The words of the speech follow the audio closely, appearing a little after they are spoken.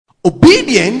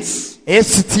Obedience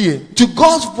to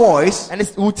God's voice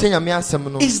is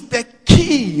the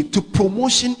key to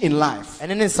promotion in life.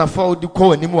 He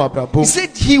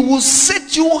said he will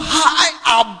set you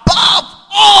high above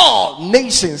all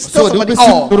nations. Tell somebody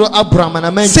all.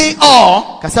 Say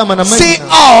all. Say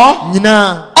all.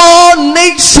 All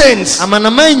nations.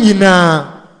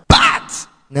 But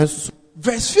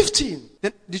verse 15,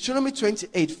 Deuteronomy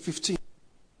 28:15.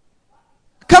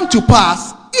 Come to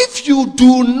pass, if you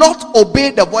do not obey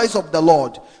the voice of the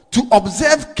Lord, to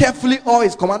observe carefully all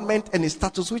his commandments and his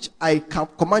statutes, which I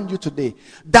command you today,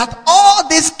 that all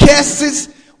these curses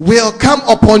will come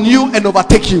upon you and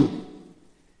overtake you.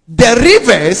 The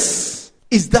reverse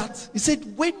is that, he said,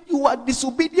 when you are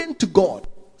disobedient to God,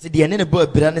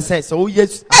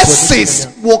 curses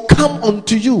will come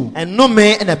unto you.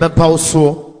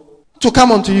 To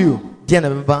come unto you.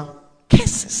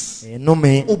 Curses.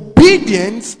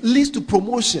 Obedience leads to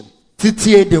promotion.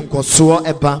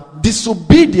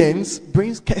 Disobedience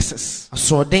brings curses.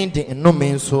 What's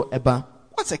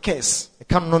a curse? A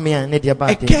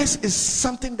curse is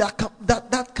something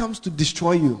that comes to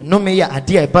destroy you.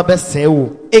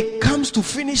 It comes to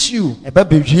finish you.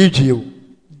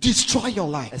 Destroy your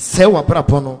life. That's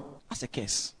a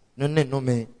curse. Are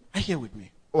you here with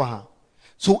me?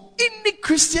 So any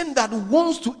Christian that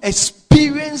wants to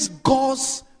experience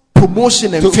God's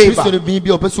promotion and favor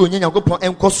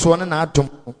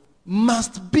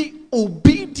must be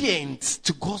obedient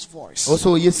to God's voice. I'm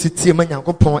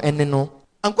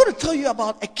going to tell you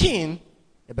about a king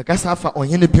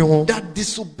that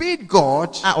disobeyed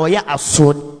God and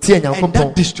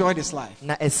that destroyed his life.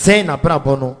 1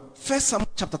 Samuel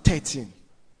chapter 13.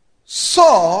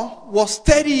 Saul was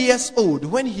 30 years old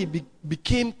when he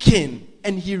became king,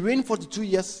 and he reigned 42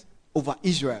 years over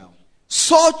Israel.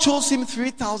 Saul chose him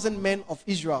 3,000 men of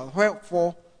Israel,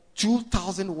 wherefore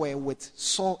 2,000 were with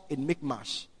Saul in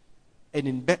Michmash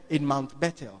and in Mount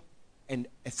Bethel, and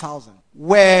 1,000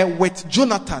 were with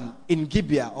Jonathan in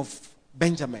Gibeah of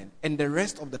Benjamin, and the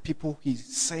rest of the people he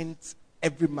sent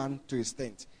every man to his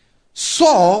tent.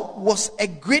 Saul was a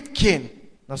great king,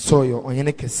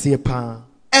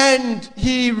 and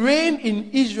he reigned in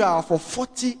Israel for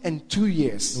 42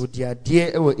 years.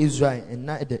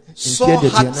 Saul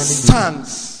had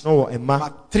sons,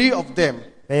 but 3 of them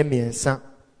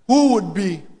who would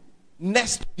be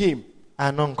next to him.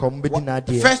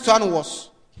 The first one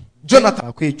was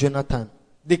Jonathan.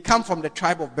 They come from the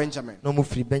tribe of Benjamin.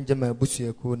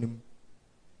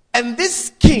 And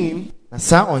this king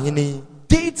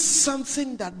did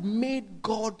something that made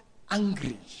God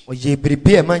angry. He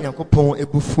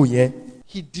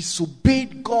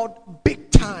disobeyed God big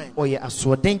time.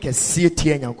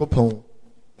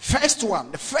 First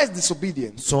one, the first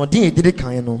disobedience.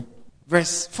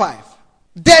 Verse 5.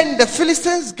 Then the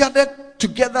Philistines gathered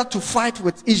together to fight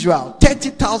with Israel,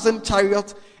 30,000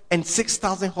 chariots and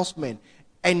 6,000 horsemen,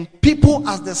 and people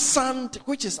as the sand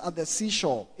which is at the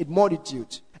seashore in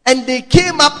multitude. And they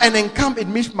came up and encamped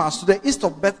in Michmash to the east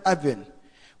of Beth Aven.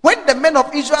 When the men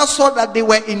of Israel saw that they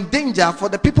were in danger, for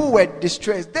the people were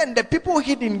distressed, then the people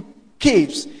hid in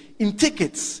caves, in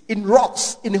thickets, in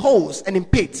rocks, in holes, and in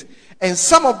pits. And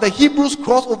some of the Hebrews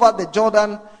crossed over the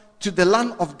Jordan to the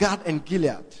land of Gad and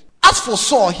Gilead. As for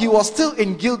Saul, he was still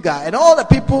in Gilgal, and all the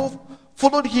people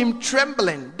followed him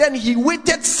trembling. Then he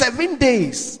waited 7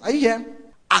 days. Are you here?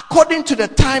 According to the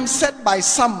time set by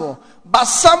Samuel. But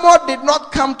Samuel did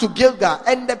not come to Gilgal,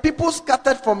 and the people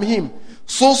scattered from him.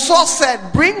 So Saul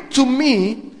said, bring to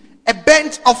me a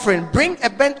burnt offering. Bring a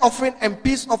burnt offering and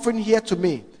peace offering here to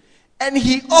me. And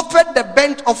he offered the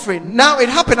burnt offering. Now it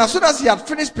happened, as soon as he had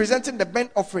finished presenting the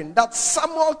burnt offering, that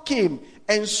Samuel came,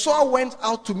 and Saul went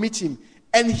out to meet him.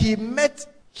 And he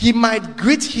might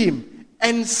greet him.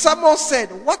 And Samuel said,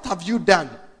 what have you done?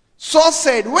 Saul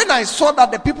said, when I saw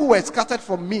that the people were scattered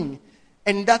from me,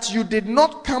 and that you did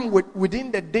not come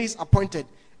within the days appointed,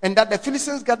 and that the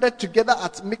Philistines gathered together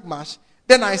at Michmash,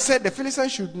 then I said, the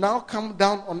Philistines should now come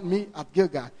down on me at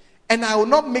Gilgal, and I will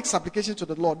not make supplication to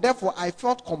the Lord. Therefore I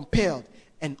felt compelled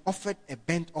and offered a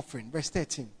burnt offering. Verse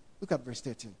 13. Look at verse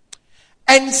 13.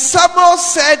 And Samuel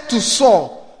said to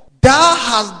Saul, thou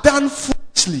hast done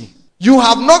foolishly. You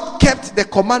have not kept the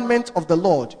commandment of the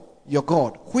Lord your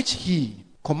God, which he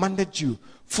commanded you.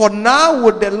 For now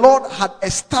would the Lord have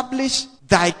established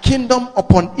thy kingdom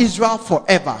upon Israel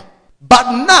forever.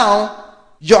 But now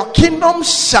your kingdom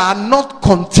shall not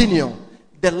continue.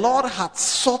 The Lord had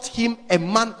sought him a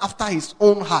man after his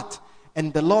own heart,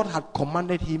 and the Lord had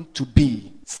commanded him to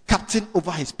be captain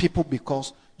over his people,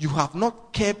 because you have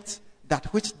not kept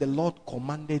that which the Lord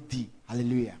commanded thee.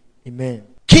 Hallelujah. Amen.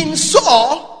 King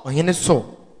Saul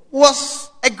was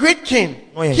a great king.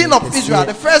 King of Israel,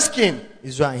 the first king.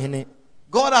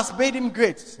 God has made him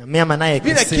great. He's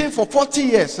been a king for 40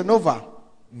 years and over.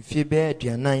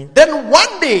 Then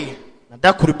one day,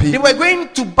 they were going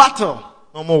to battle.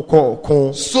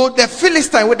 So the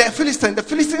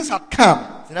Philistines had come.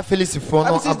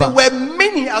 There were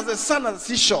many as the sand of the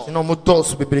seashore.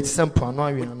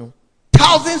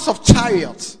 Thousands of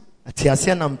chariots.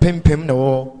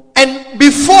 And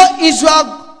before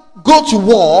Israel go to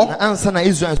war,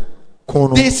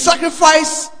 they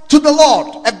sacrifice to the Lord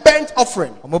a burnt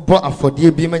offering. But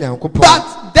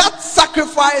that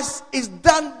sacrifice is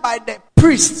done by the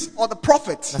priest or the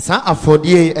prophet.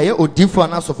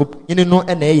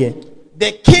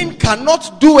 The king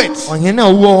cannot do it because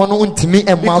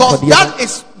that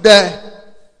is the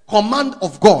command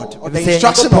of God or the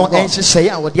instruction of God.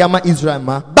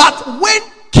 But when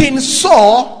King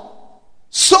Saul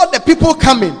saw the people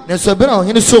coming, he said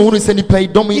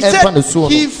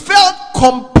he felt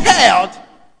compelled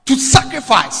to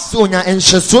sacrifice. So they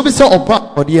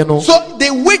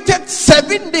waited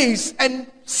 7 days and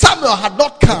Samuel had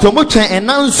not come. When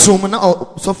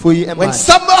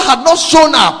Samuel had not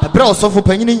shown up,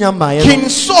 King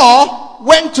Saul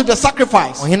went to the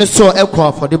sacrifice. And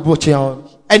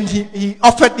he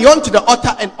went to the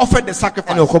altar and offered the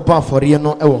sacrifice.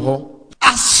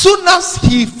 As soon as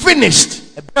he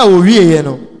finished,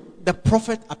 the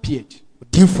prophet appeared.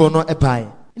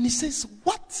 And he says,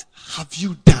 "What have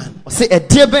you done?" Listen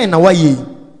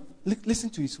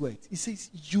to his words. He says,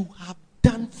 "You have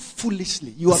done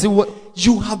foolishly. You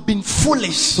have been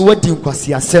foolish for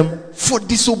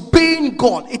disobeying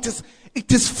God. It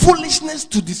is foolishness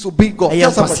to disobey God."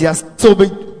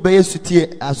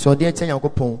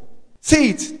 Say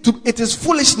it. It is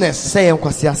foolishness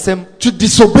to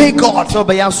disobey God.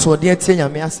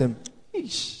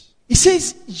 He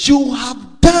says, "You have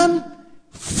done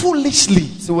foolishly."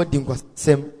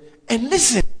 And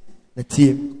listen,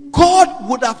 God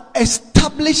would have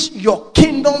established your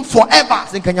kingdom forever.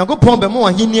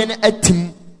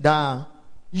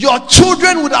 Your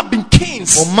children would have been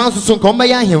kings.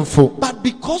 But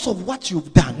because of what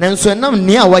you've done,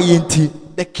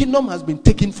 the kingdom has been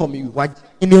taken from you and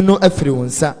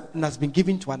has been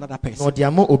given to another person.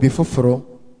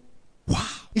 Wow.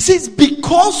 He says,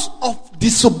 because of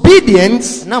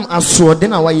disobedience,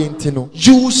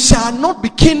 you shall not be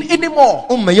king anymore.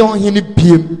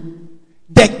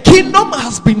 The kingdom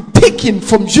has been taken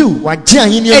from you and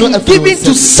given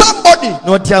to somebody.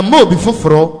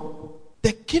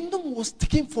 The kingdom was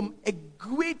taken from a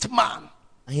great man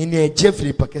and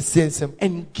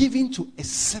given to a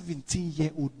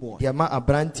 17-year-old boy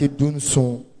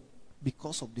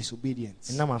because of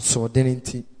disobedience.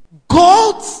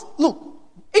 Look,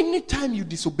 anytime you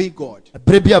disobey God,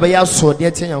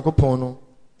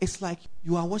 it's like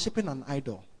you are worshiping an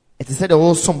idol.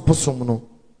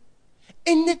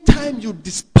 Anytime you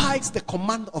despise the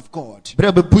command of God, it's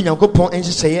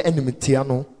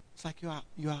like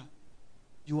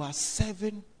you are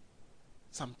serving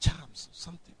some charms or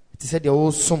something.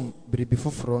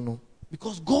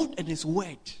 Because God and His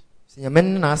word, they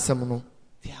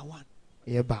are one.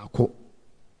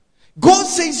 God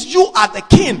says you are the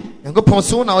king.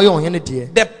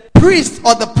 The priest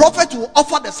or the prophet will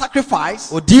offer the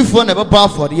sacrifice, and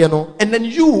then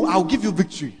I'll give you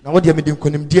victory.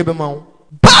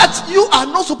 But you are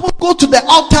not supposed to go to the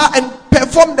altar and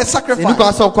perform the sacrifice.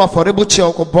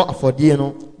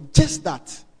 Just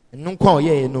that,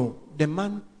 the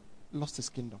man lost his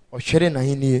kingdom.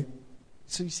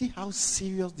 So you see how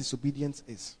serious disobedience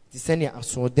is.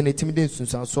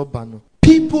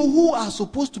 People who are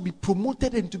supposed to be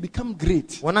promoted and to become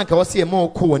great,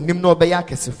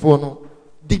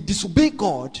 they disobey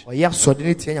God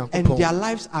and their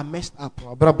lives are messed up.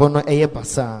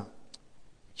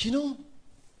 You know,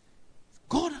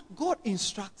 God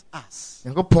instructs us.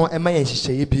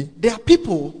 There are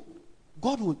people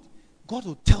God will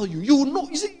tell you. You will know.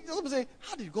 You see, some people say,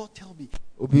 "How did God tell me?"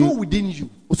 Know within you.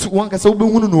 God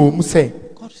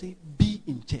say, "Be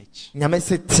in church.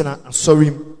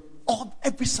 Or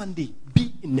every Sunday,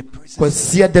 be in the presence."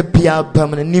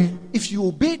 If you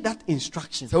obey that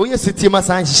instruction, God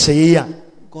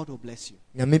will bless you.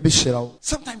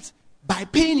 Sometimes by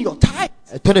paying your tithe,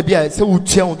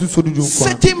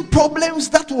 certain problems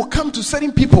that will come to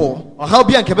certain people,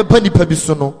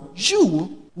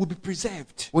 you will be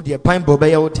preserved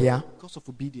because of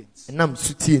obedience.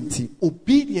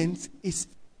 Obedience is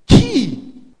key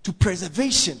to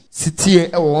preservation.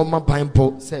 There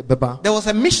was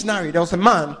a missionary, there was a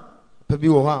man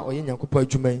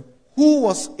who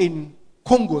was in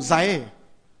Congo, Zaire,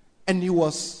 and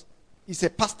he's a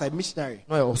pastor, a missionary.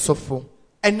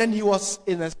 And then he was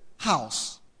in a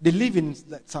house. They live in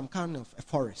some kind of a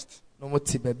forest.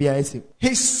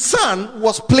 His son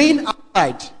was playing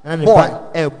outside. Boy,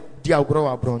 10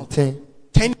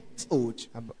 years old,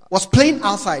 was playing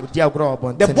outside.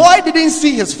 The boy didn't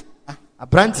see his father,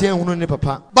 but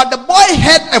the boy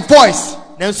heard a voice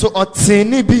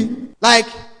like,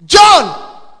 John,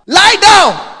 lie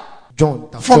down.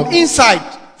 From inside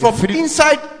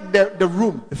the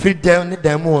room.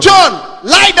 John,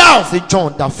 lie down.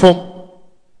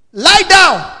 Lie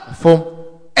down.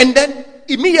 And then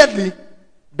immediately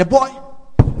the boy.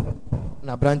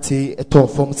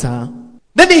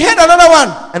 Then he heard another one.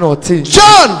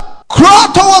 John,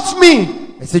 crawl towards me.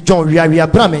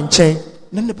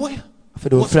 Then the boy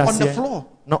was on the floor,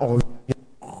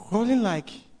 crawling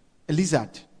like a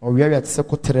lizard.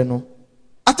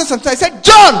 After some time, he said,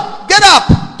 John, get up.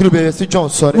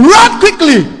 Run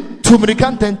quickly.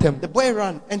 The boy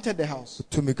ran, entered the house.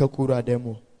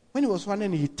 When he was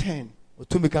running, he turned. He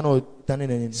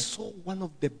saw one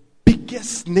of the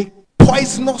biggest snakes,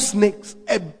 poisonous snakes,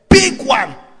 a big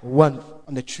one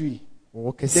on the tree.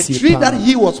 The tree that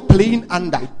he was playing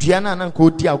under.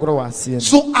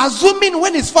 So assuming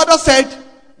when his father said,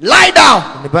 lie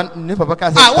down.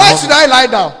 Why should I lie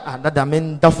down?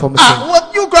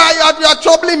 What you cry? You are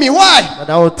troubling me. Why?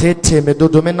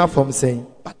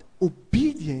 But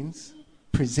obedience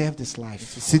preserved his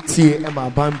life.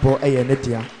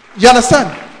 You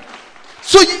understand?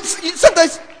 So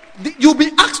sometimes you'll be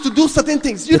asked to do certain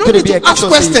things. You don't need to ask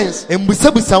questions. Why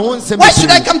should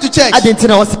I come to church?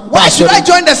 Why should I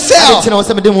join the cell?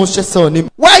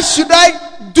 Why should I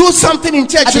do something in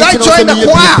church? Should I join the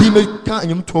choir?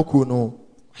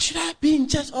 Why should I be in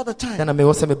church all the time?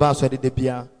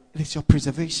 It is your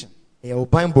preservation. He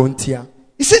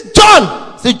said,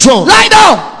 John, lie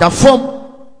down.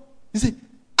 He said,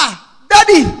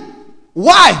 Daddy,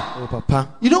 why?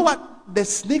 You know what? The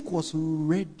snake was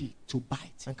ready to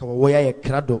bite. And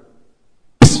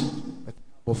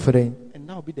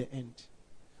now will be the end.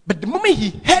 But the moment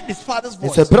he heard his father's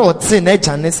voice, bam,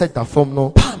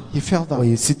 he fell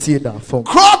down.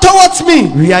 Crawl towards me.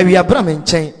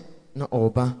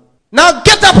 Now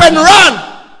get up and run.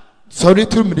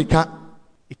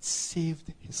 It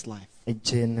saved his life.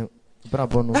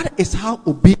 That is how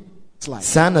obedience is like.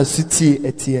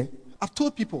 I've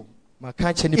told people in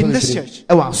this church,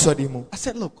 I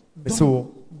said, look,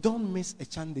 don't miss a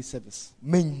Sunday service.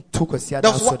 There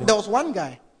was one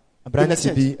guy in the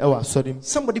church.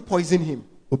 Somebody poisoned him.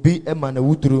 We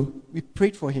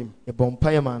prayed for him.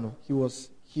 He was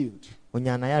healed.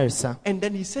 And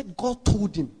then he said God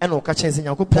told him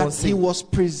that he was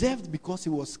preserved because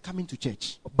he was coming to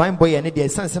church. And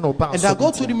that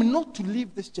God told him not to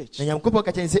leave this church. You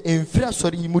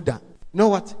know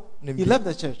what? He left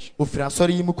the church. I told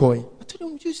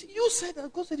him, you said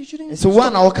that God said you shouldn't. Do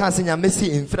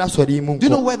you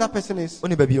know where that person is?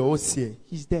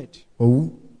 He's dead.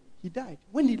 He died.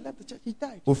 When he left the church, he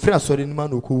died.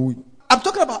 I'm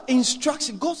talking about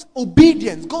instruction, God's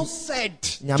obedience. God said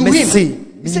to him,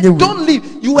 he said, don't leave.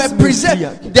 You were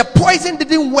preserved. The poison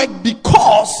didn't work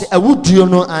because pray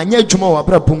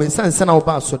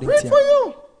for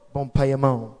you.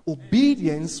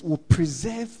 Obedience will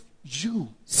preserve you.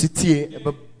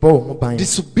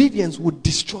 Disobedience will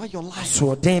destroy your life.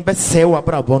 You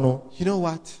know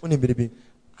what?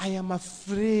 I am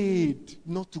afraid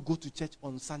not to go to church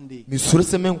on Sunday.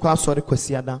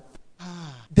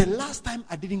 The last time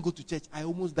I didn't go to church, I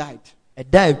almost died.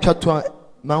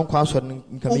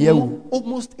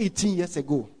 Almost 18 years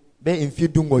ago.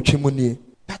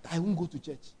 That I won't go to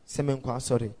church.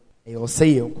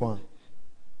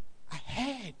 I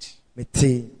heard. Be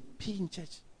in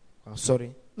church.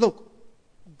 Look,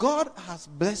 God has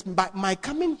blessed me by my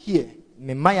coming here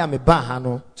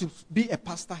to be a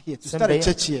pastor here, to start a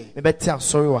church here.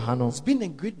 It's been a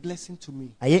great blessing to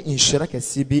me.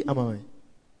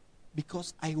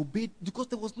 Because I obeyed, because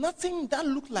there was nothing that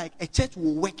looked like a church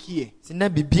will work here. Do you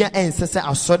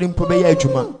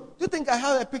think I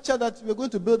have a picture that we're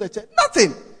going to build a church?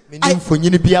 Nothing.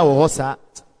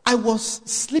 I was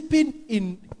sleeping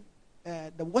in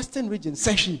the western region,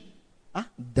 Seshi.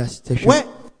 Where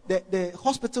the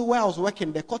hospital where I was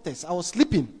working, the quarters, I was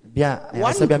sleeping.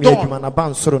 One dawn,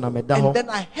 and then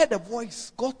I heard a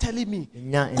voice, God telling me,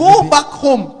 go back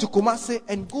home to Kumasi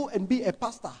and go and be a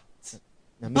pastor.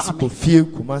 Go and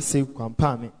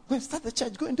start the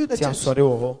church. Go and do the church.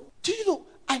 Do you know,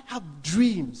 I have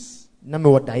dreams.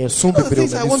 The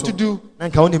things I want to do.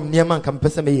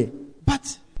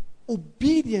 But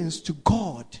obedience to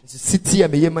God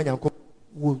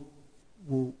will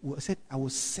said, I will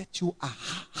set you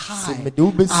high, So,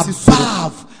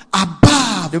 above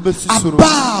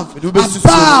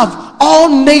all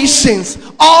nations,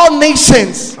 all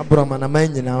nations.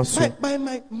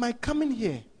 My coming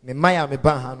here,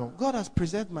 God has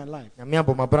preserved my life.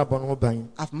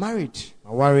 I've married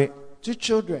 2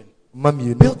 children,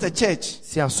 built a church.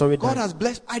 God has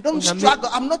blessed. I don't struggle.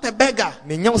 I'm not a beggar.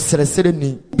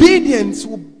 Obedience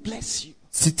will bless you.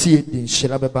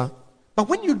 But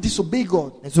when you disobey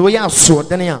God,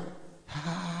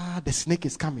 the snake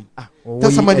is coming.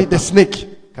 Tell somebody the snake.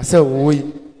 Tell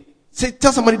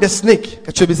somebody the snake.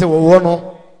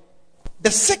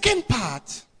 The second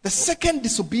part, the second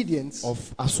disobedience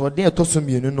of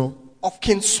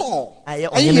King Saul. Are you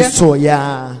here?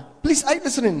 Please, are you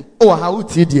listening?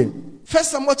 1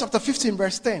 Samuel chapter 15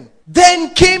 verse 10.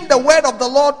 Then came the word of the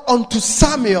Lord unto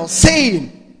Samuel,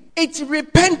 saying, it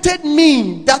repented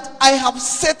me that I have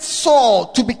set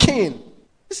Saul to be king.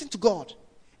 Listen to God.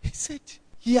 He said,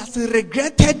 he has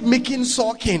regretted making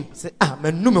Saul king.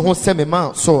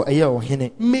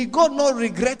 May God not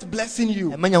regret blessing you.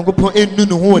 May God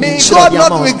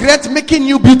not regret making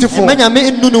you beautiful. Giving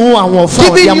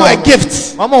you a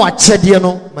gift.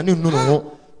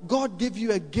 God gave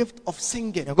you a gift of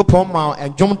singing.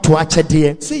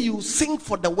 Say you sing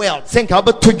for the world. Some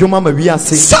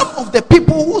of the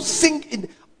people who sing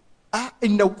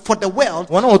for the world,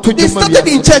 they started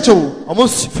in church.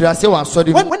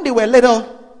 When they were little,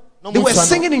 they were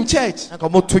singing in church.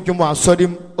 Oh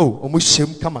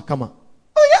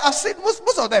yeah, I've seen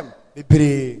most of them.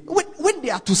 When they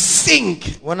are to sing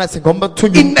in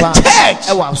the church.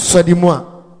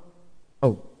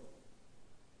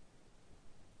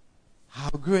 How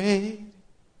great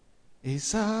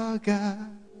is our God?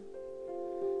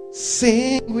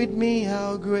 Sing with me,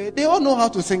 how great. They all know how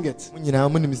to sing it.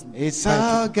 It's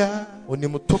our God.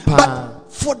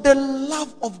 But for the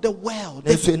love of the world,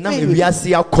 the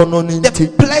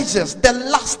pleasures, the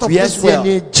lust of this world,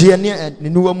 they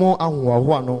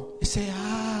say,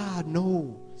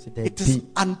 no. It is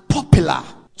unpopular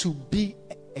to be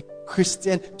a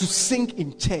Christian, to sing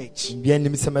in church.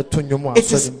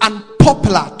 It is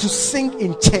unpopular to sing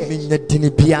in church.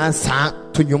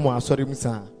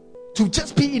 To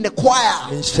just be in the choir,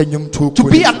 to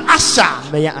be an usher,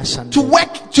 to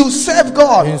work, to serve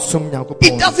God.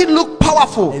 It doesn't look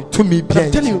powerful. But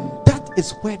I'm telling you, that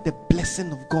is where the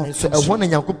blessing of God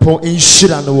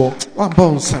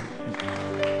comes from.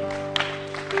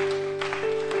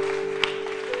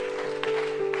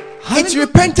 It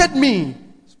repented me,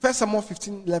 1 Samuel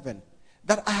 15:11,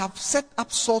 that I have set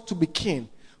up Saul to be king,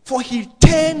 for he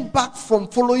turned back from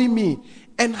following me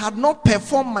and had not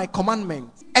performed my commandment.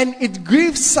 And it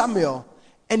grieved Samuel,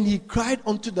 and he cried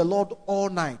unto the Lord all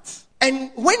night.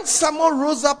 And when Samuel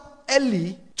rose up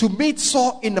early to meet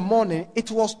Saul in the morning,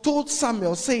 it was told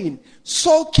Samuel, saying,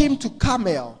 Saul came to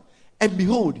Carmel, and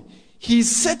behold, he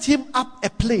set him up a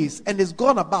place, and is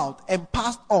gone about, and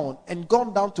passed on, and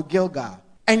gone down to Gilgal.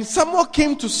 And Samuel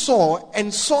came to Saul,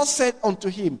 and Saul said unto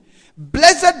him,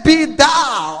 Blessed be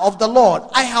thou of the Lord.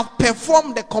 I have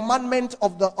performed the commandment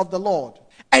of the Lord.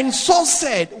 And Saul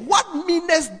said, What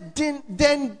meanest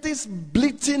then this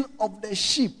bleating of the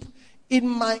sheep in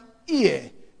my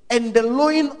ear, and the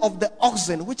lowing of the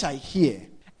oxen which I hear?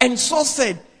 And Saul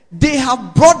said, They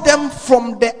have brought them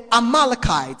from the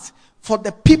Amalekites, for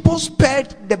the people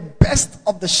spared the best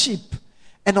of the sheep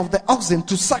and of the oxen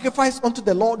to sacrifice unto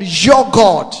the Lord your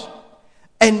God,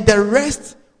 and the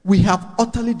rest we have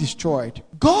utterly destroyed.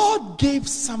 God gave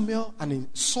Saul an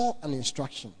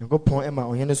instruction.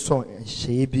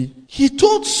 He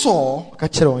told Saul,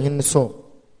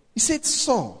 he said,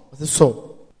 Saul,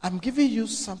 I'm giving you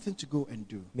something to go and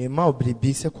do.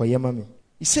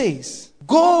 He says,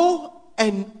 go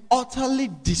and utterly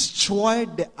destroy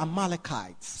the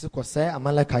Amalekites.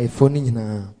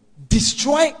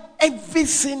 Destroy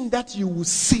everything that you will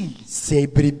see.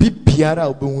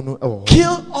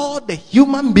 Kill all the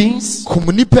human beings,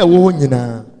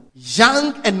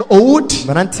 young and old.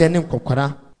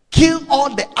 Kill all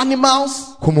the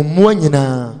animals.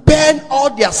 Burn all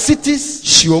their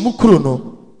cities,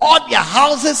 all their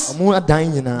houses.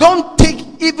 Don't take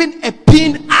even a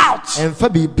pin out.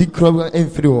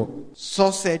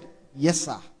 Saul said, Yes,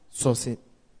 sir.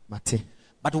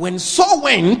 But when Saul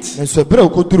went,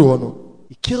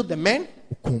 he killed the men.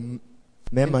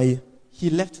 He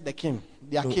left the king,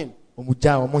 their king,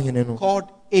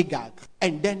 called Agag.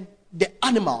 And then the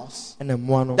animals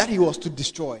that he was to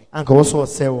destroy,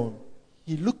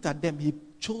 he looked at them. He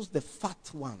chose the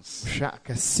fat ones,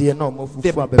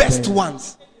 the best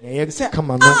ones. He said,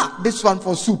 this one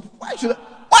for soup. Why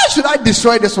should I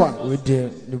destroy this one?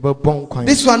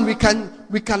 This one we can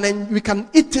we can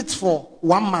eat it for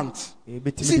 1 month.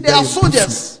 See, there are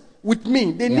soldiers with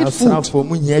me. They need food.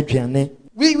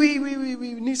 We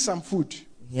need some food.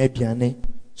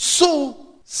 So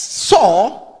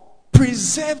Saul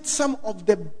preserved some of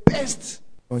the best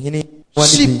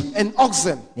sheep and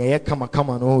oxen. In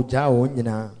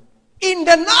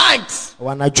the night,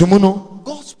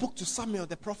 God spoke to Samuel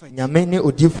the prophet.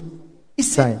 He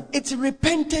said, it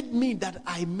repented me that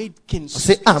I made King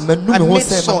Saul.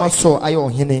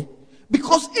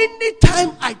 Because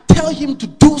anytime I tell him to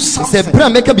do something,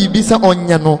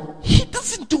 he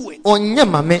doesn't do it.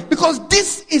 Because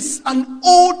this is an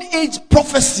old age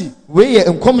prophecy.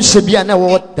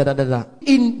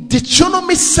 In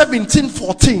Deuteronomy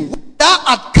 17:14, thou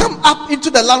art come up into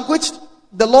the land which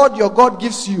the Lord your God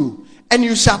gives you, and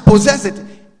you shall possess it.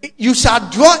 You shall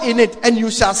dwell in it, and you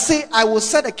shall say, I will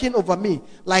set a king over me,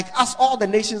 like us all the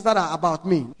nations that are about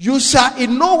me. You shall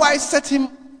in no wise set him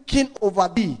king over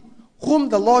thee, whom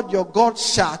the Lord your God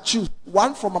shall choose.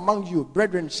 One from among you,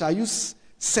 brethren, shall you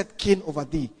set king over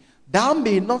thee. Thou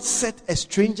may not set a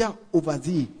stranger over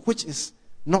thee, which is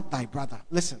not thy brother.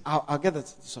 Listen, I'll get that.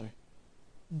 Sorry.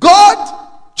 God,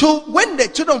 when the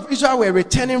children of Israel were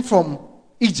returning from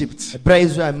Egypt, they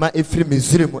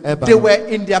were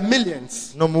in their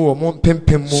millions. So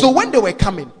when they were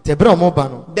coming,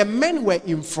 the men were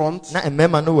in front,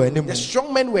 the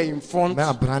strong men were in front,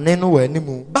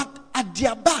 but at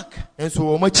their back, a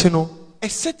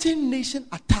certain nation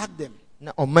attacked them,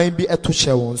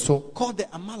 called the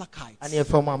Amalekites.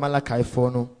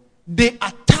 They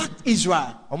attacked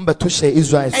Israel, and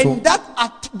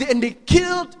they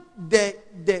killed the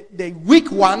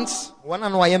weak ones and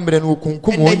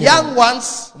the young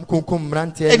ones, and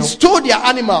stole their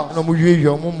animals.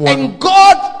 And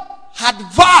God had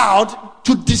vowed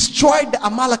to destroy the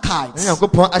Amalekites.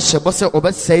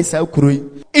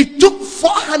 It took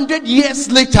 400 years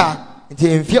later,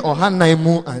 when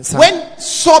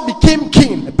Saul became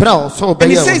king, and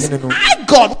he says, I,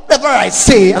 God, whatever I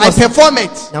say, I perform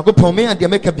it.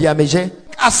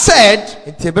 I said,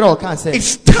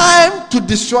 it's time to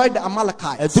destroy the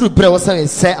Amalekites. So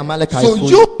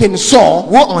you can Saul,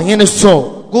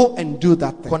 go and do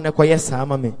that thing.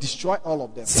 Destroy all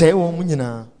of them.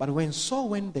 But when Saul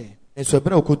went there,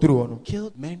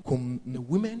 killed men, the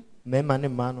women,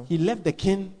 he left the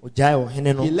king, he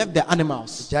left the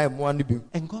animals.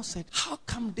 And God said, how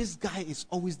come this guy is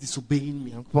always disobeying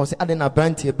me?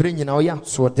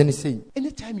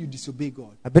 Anytime you disobey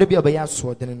God,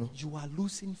 you are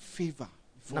losing favor.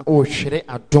 To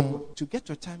get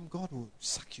your time, God will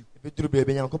suck you. So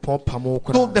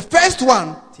the first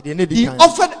one, he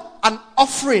offered an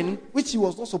offering which he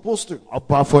was not supposed to.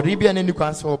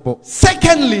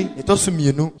 Secondly,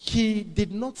 he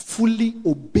did not fully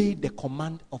obey the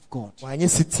command of God.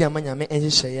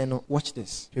 Watch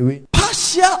this.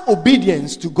 Partial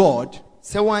obedience to God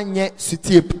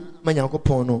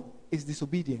is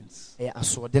disobedience.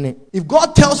 If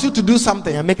God tells you to do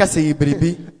something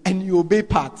and you obey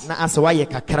part, and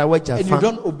you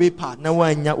don't obey part,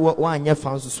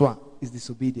 is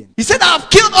disobedience. He said, I have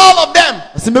killed all of them,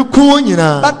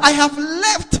 but I have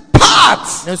left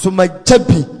parts.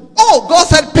 Oh, God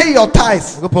said, pay your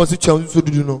tithes. He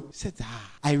said,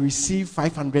 I receive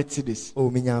 500 cedis.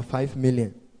 Oh, 5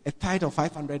 million. A tithe of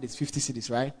 500 is 50 cedis,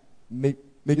 right? Make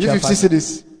 50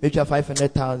 cedis. Make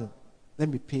 500,000. Let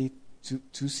me pay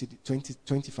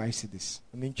 25 cedis.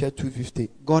 I mean, 250.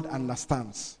 God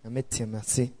understands.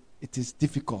 It is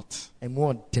difficult.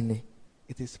 It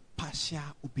is partial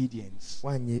obedience.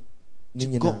 To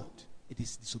God, it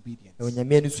is disobedience.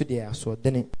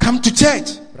 Come to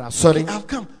church. Okay, I've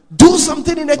come. Do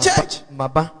something in the church.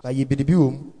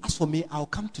 As for me, I'll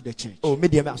come to the church.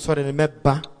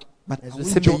 But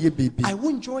I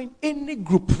won't join any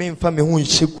group.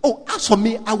 Oh, as for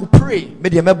me, I will pray.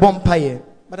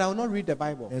 But I will not read the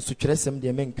Bible.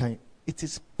 It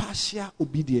is partial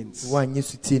obedience.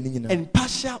 And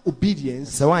partial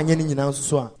obedience,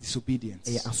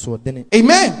 disobedience.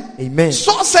 Amen. Amen.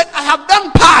 Saul said, I have done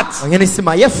part, and I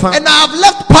have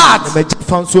left part.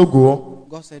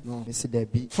 God said, no.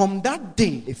 From that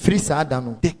day,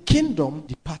 the kingdom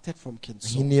departed from King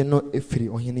Saul.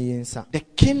 The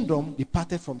kingdom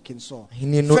departed from King Saul.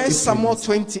 1 Samuel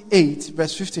 28,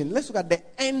 verse 15. Let's look at the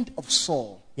end of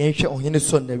Saul. In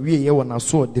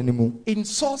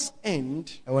Saul's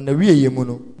end,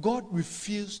 God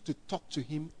refused to talk to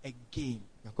him again.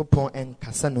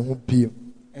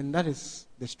 And that is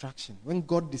distraction. When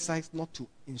God decides not to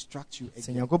instruct you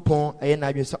again.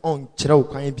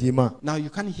 Now you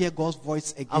can't hear God's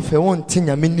voice again.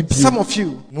 Some of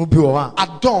you,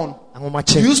 at dawn,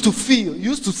 you used to feel, you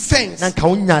used to sense.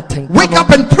 Wake up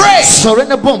and pray.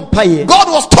 God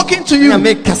was talking to you.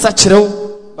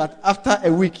 But after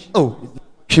a week,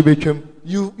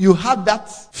 you had that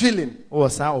feeling.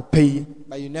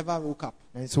 But you never woke up.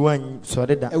 A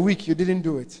week you didn't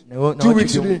do it. 2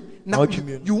 weeks you didn't. Now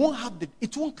you won't have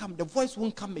it won't come. The voice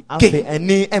won't come again.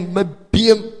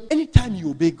 Anytime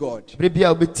you obey God,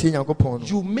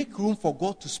 you make room for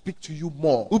God to speak to you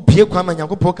more. If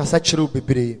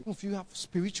you have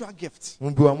spiritual gifts,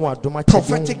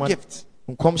 prophetic gifts,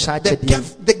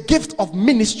 the gift of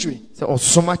ministry. See, I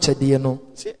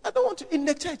don't want to in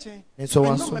the church. There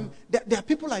are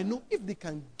people I know, if they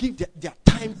can give their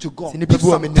time to God, give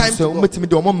some time to God,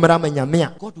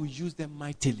 God will use them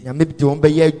mightily. But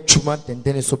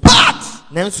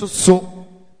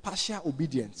partial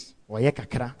obedience.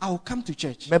 I'll come to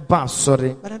church, but I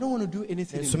don't want to do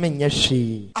anything.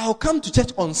 I'll come to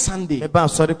church on Sunday, and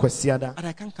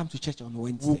I can't come to church on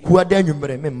Wednesday. I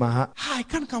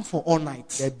can't come for all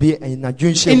night.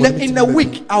 In a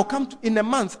week, I'll come. In a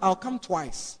month, I'll come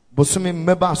twice. First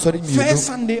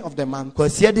Sunday of the month,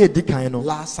 last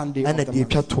Sunday of the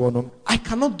month. I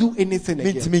cannot do anything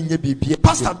again.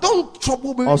 Pastor, don't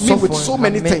trouble me with so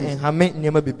many things.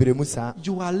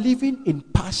 You are living in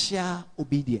partial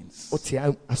obedience.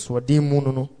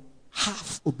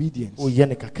 Half obedience.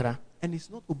 And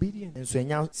it's not obedience.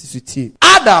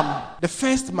 Adam, the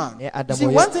first man. See,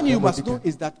 one thing you must know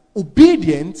is that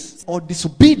obedience or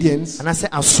disobedience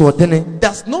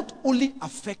does not only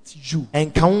affect you.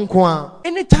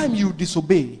 Anytime you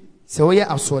disobey,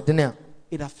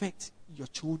 it affects your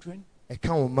children.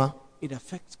 It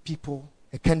affects people.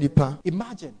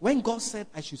 Imagine when God said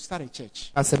I should start a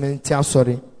church.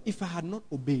 If I had not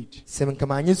obeyed,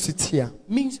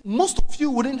 means most of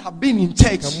you wouldn't have been in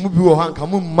church. I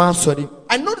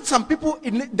know that some people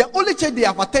in the only church they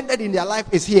have attended in their life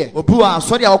is here. But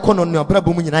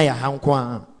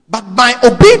by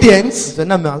obedience,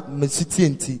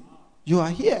 you are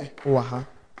here.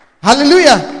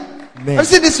 Hallelujah. I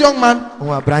see this young man.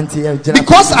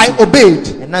 Because I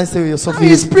obeyed, now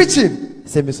he is preaching.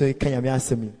 Yeah.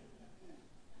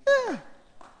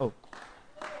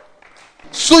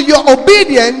 So your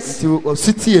obedience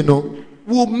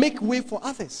will make way for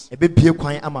others.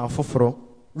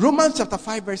 Romans chapter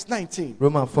 5 verse 19.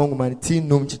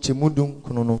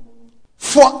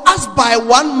 For as by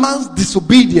one man's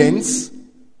disobedience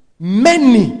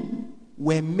many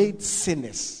were made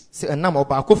sinners.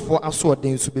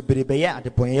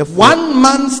 One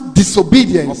man's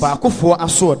disobedience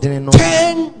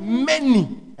turn many.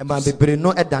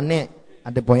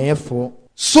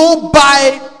 So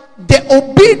by the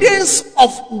obedience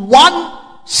of one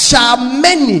shall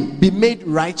many be made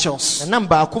righteous. So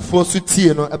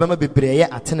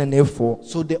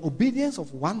the obedience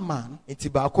of one man, I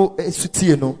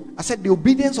said the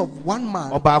obedience of one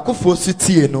man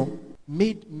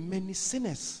made many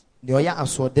sinners. Your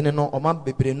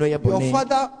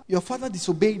father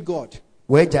disobeyed God.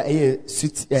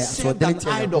 Served an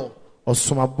idol.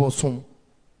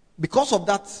 Because of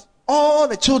that, all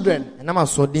the children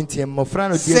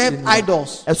serve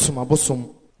idols.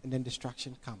 And then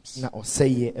destruction comes.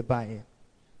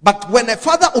 But when a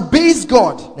father obeys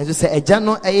God, Bible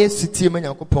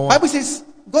says,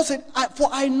 God said, for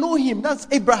I know him, that's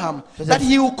Abraham, that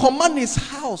he will command his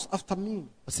house after me.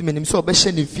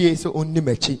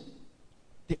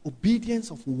 The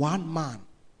obedience of one man.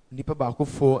 The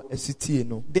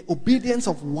obedience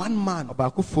of one man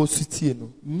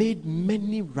made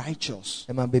many righteous.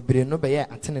 We are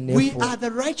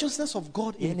the righteousness of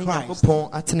God in Christ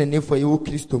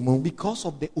because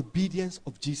of the obedience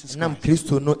of Jesus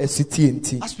Christ.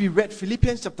 As we read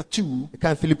Philippians chapter 2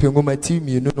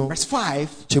 verse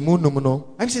 5,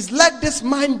 it says, let this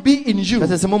mind be in you,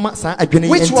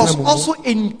 which was also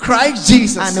in Christ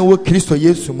Jesus, who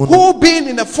being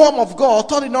in the form of God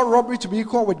thought it not robbery to be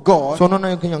equal with God, but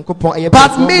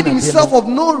made himself of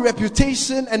no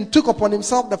reputation, and took upon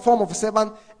himself the form of a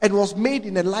servant, and was made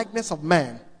in the likeness of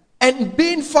man. And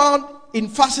being found in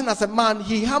fashion as a man,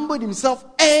 he humbled himself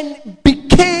and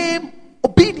became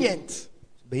obedient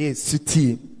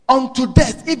unto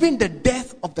death, even the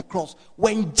death of the cross.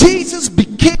 When Jesus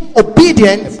became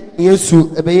obedient, Bible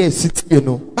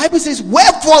says,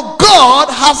 wherefore God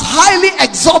has highly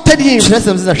exalted him,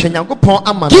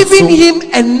 giving him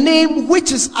a name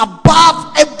which is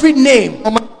above every name,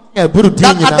 that at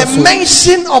the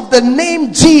mention of the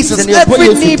name Jesus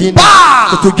every knee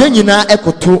bow,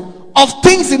 of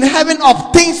things in heaven,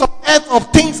 of things on earth,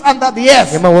 of things under the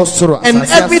earth. And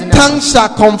every tongue shall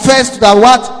confess that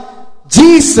what?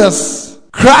 Jesus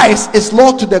Christ is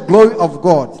Lord to the glory of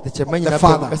God the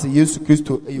Father.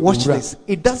 Watch this.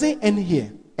 It doesn't end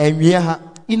here.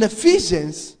 In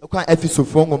Ephesians,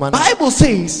 Bible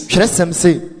says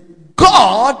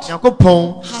God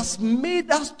has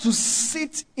made us to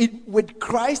sit with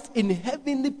Christ in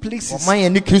heavenly places.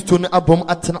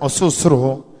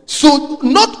 So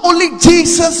not only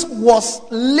Jesus was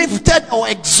lifted or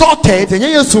exalted, we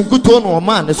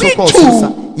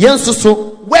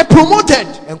too were promoted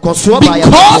because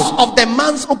of the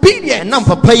man's obedience.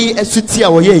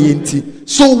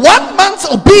 So one man's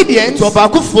obedience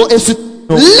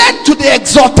led to the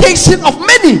exaltation of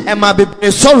many, and one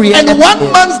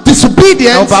man's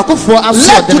disobedience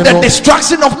led to the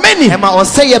destruction of many. All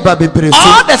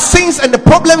the sins and the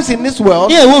problems in this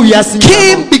world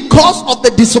came because of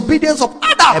the disobedience of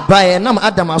Adam.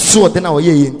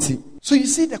 So you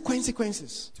see the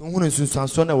consequences. You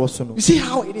see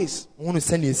how it is.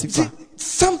 See,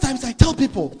 sometimes I tell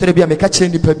people,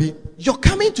 you're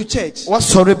coming to church,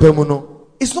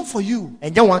 it's not for you.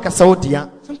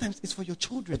 Sometimes it's for your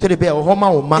children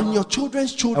and your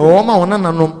children's children.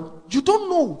 You don't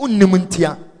know.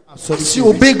 As you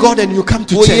obey God and you come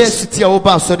to church, it is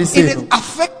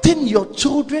affecting your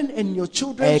children and your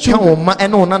children's children.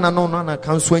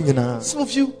 Some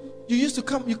of you used to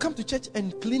come to church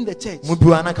and clean the church.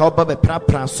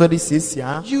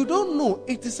 You don't know,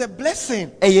 it is a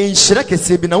blessing.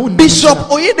 Bishop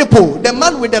Oyedepo, the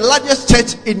man with the largest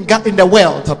church in the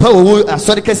world,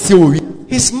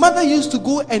 his mother used to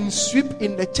go and sweep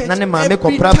in the church every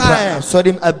time.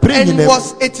 And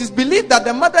it is believed that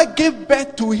the mother gave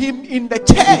birth to him in the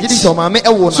church. So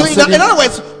in other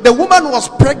words, the woman was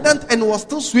pregnant and was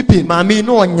still sweeping.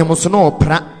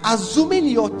 Assuming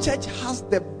your church has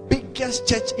the biggest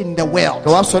church in the world.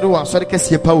 Now,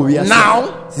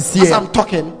 as I'm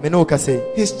talking,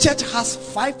 his church has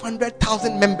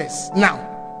 500,000 members now,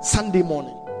 Sunday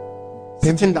morning.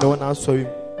 Sitting down.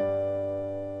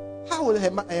 How will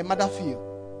her mother feel?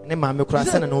 The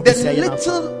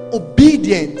little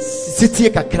obedience.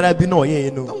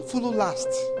 Don't follow lust.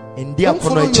 Don't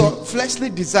follow your fleshly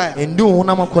desire.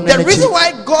 The reason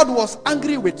why God was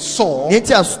angry with Saul was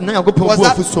that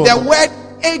the word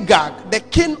Agag, the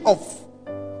king of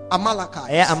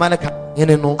Amalekite.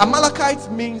 Amalekite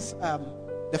means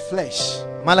the flesh.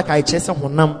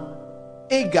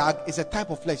 Agag is a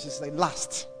type of flesh. It's like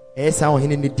lust. Don't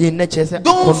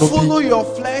follow your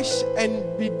flesh and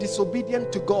be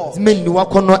disobedient to God. Don't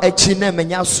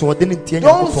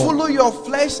follow your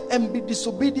flesh and be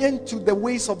disobedient to the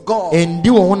ways of God.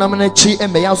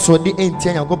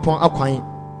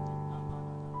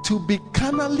 To be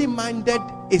carnally minded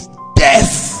is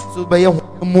death, but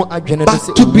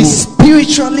to be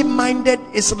spiritually minded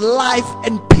is life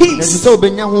and peace.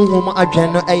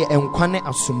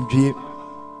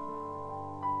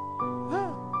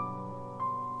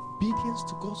 Obedience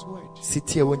to God's word.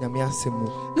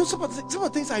 No, some of the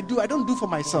things I do, I don't do for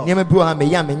myself. I'm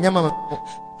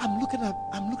looking at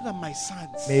my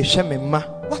sons.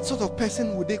 What sort of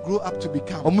person would they grow up to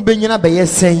become?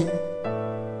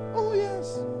 Oh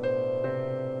yes.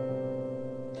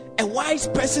 A wise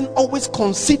person always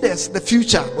considers the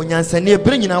future.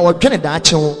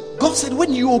 God said,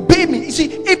 when you obey me, you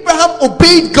see, Abraham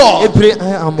obeyed God.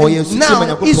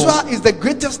 Now Israel is the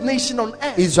greatest nation on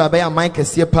earth.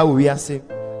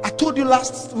 I told you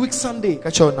last week Sunday,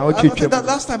 that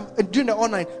last time during the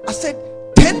online, I said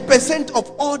 10% of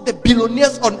all the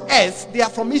billionaires on earth, they are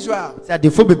from Israel. 10%.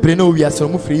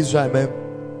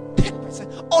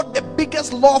 All the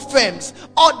biggest law firms,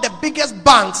 all the biggest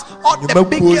banks, all the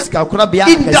biggest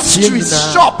industries,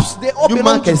 shops, they all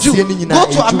belong to Jews. Go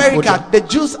to America, the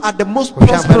Jews are the most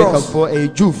prosperous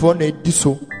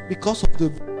because of the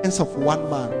obedience of one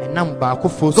man.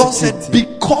 God said,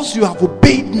 because you have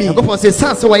obeyed me,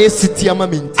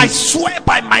 I swear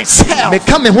by myself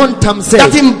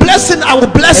that in blessing I will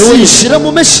bless you.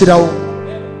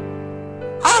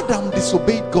 Adam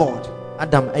disobeyed God.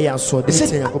 He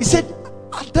said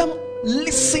Adam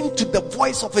listened to the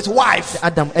voice of his wife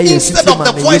instead of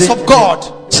the voice of God.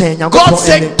 God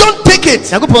said, don't take it.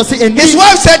 His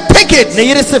wife said, take it.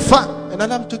 And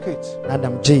Adam took it. And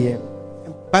the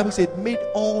Bible said, made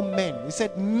all men. He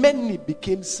said, many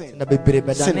became sinners.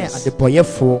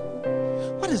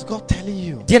 What is God telling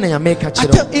you?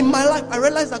 In my life, I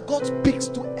realize that God speaks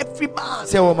to every man.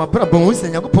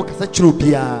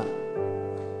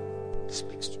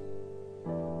 Speaks to.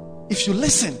 If you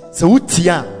listen, you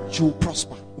will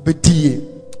prosper.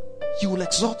 He will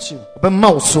exhort you.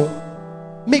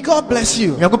 May God bless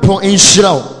you. Nyankopɔn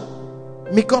nhyira wo.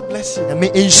 May God bless you.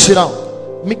 Nyame nhyira wo.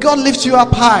 May God lift you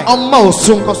up high. Ɔmma wo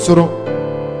so nkɔ soro.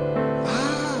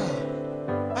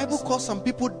 Bible calls some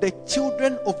people the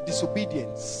children of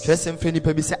disobedience. Kyerɛ sɛ mfɛ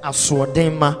nipa bi sɛ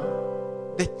asoɔden ma.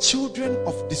 The children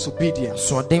of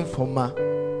disobedience. Asoɔdenfo ma.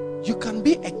 You can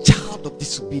be a child of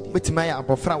disobedience. Betumi ayɛ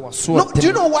abɔfra wɔ asoɔden. Look, do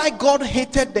you know why God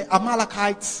hated the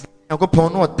Amalekites?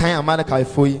 Nyankopɔn no ɔtan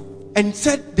Amalekafo yi. And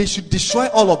said they should destroy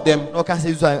all of them. Because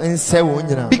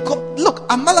look,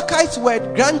 Amalekites were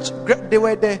they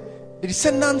were the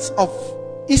descendants of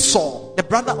Esau, the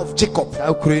brother of Jacob.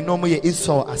 But in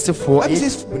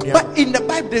the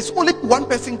Bible, there's only one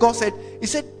person God said. He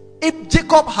said, if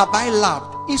Jacob have I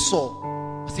loved, Esau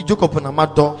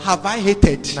have I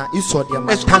hated. There's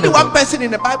only one person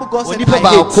in the Bible God said, I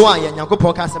hate.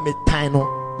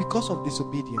 Because of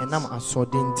disobedience,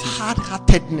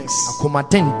 hard-heartedness,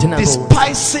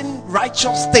 despising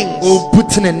righteous things.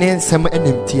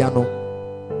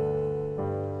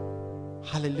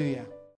 Hallelujah.